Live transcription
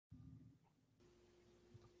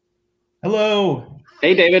Hello.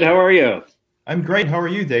 Hey, David, how are you? I'm great. How are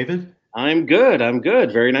you, David? I'm good. I'm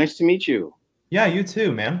good. Very nice to meet you. Yeah, you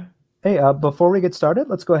too, man. Hey, before we get started,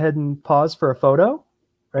 let's go ahead and pause for a photo.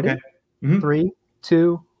 Okay. Ready? hmm 3,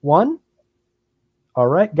 2, 1. All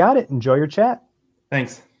right, got it. Enjoy your chat.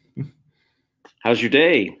 Thanks. How's your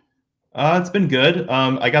day? It's been good.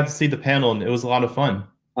 I got to see the panel and it was a lot of fun.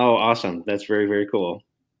 Oh, awesome. That's very, very cool.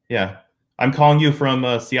 Yeah. I'm calling you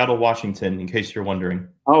from Seattle, Washington, in case you're wondering.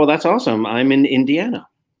 Oh, that's awesome. I'm in Indiana.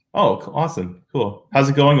 Oh, awesome. Cool. How's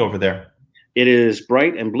it going over there? It is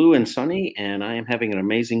bright and blue and sunny, and I am having an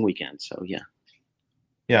amazing weekend. So, yeah.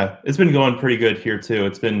 Yeah, it's been going pretty good here too.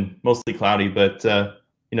 It's been mostly cloudy, but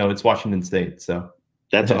it's Washington State, so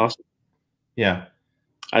That's awesome. yeah.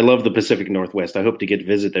 I love the Pacific Northwest. I hope to get to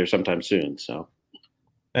visit there sometime soon. So,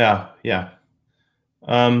 Yeah.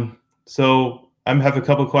 So I have a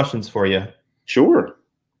couple questions for you. sure.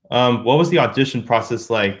 What was the audition process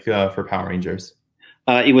like for Power Rangers?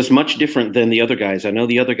 It was much different than the other guys. I know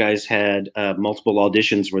the other guys had multiple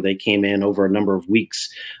auditions where they came in over a number of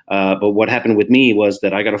weeks. But what happened with me was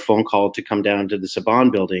that I got a phone call to come down to the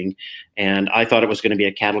Saban building, and I thought it was going to be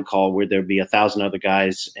a cattle call where there'd be 1,000 other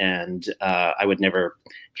guys, and I would never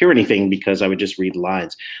hear anything because I would just read the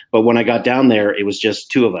lines. But when I got down there, it was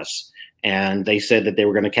just two of us. And they said that they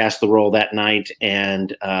were going to cast the role that night,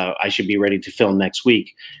 and I should be ready to film next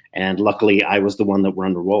week. And luckily, I was the one that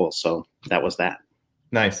won the role. So that was that.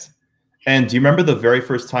 Nice. And do you remember the very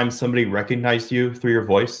first time somebody recognized you through your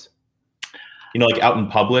voice? Like out in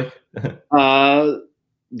public?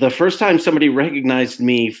 The first time somebody recognized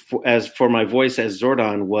me for my voice as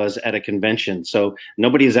Zordon was at a convention. So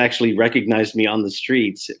nobody has actually recognized me on the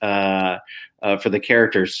streets for the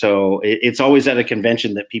character. So it's always at a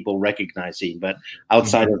convention that people recognize me. But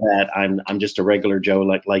outside of that, I'm just a regular Joe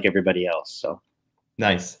like everybody else. So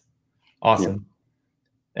Nice. Awesome. Yeah.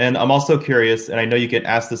 And I'm also curious, and I know you get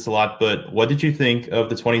asked this a lot, but what did you think of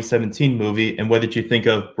the 2017 movie, and what did you think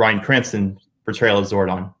of Bryan Cranston's portrayal of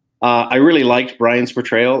Zordon? I really liked Brian's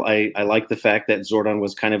portrayal. I liked the fact that Zordon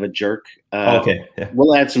was kind of a jerk. Okay. Yeah.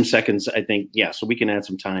 We'll add some seconds, I think. Yeah, so we can add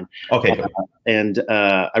some time. Okay. Good. And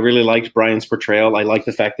I really liked Brian's portrayal. I like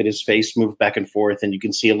the fact that his face moved back and forth, and you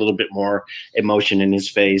can see a little bit more emotion in his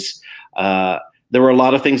face. There were a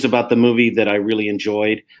lot of things about the movie that I really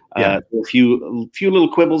enjoyed. Yeah. A few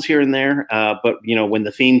little quibbles here and there, but when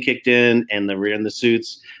the theme kicked in and they were in the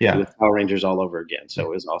suits, Yeah. it was Power Rangers all over again. So it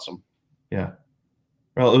was awesome. Yeah.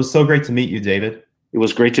 Well, it was so great to meet you, David. It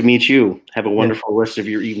was great to meet you. Have a wonderful rest of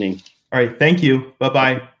your evening. All right. Thank you.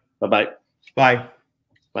 Bye-bye. Bye-bye. Bye.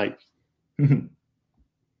 Bye.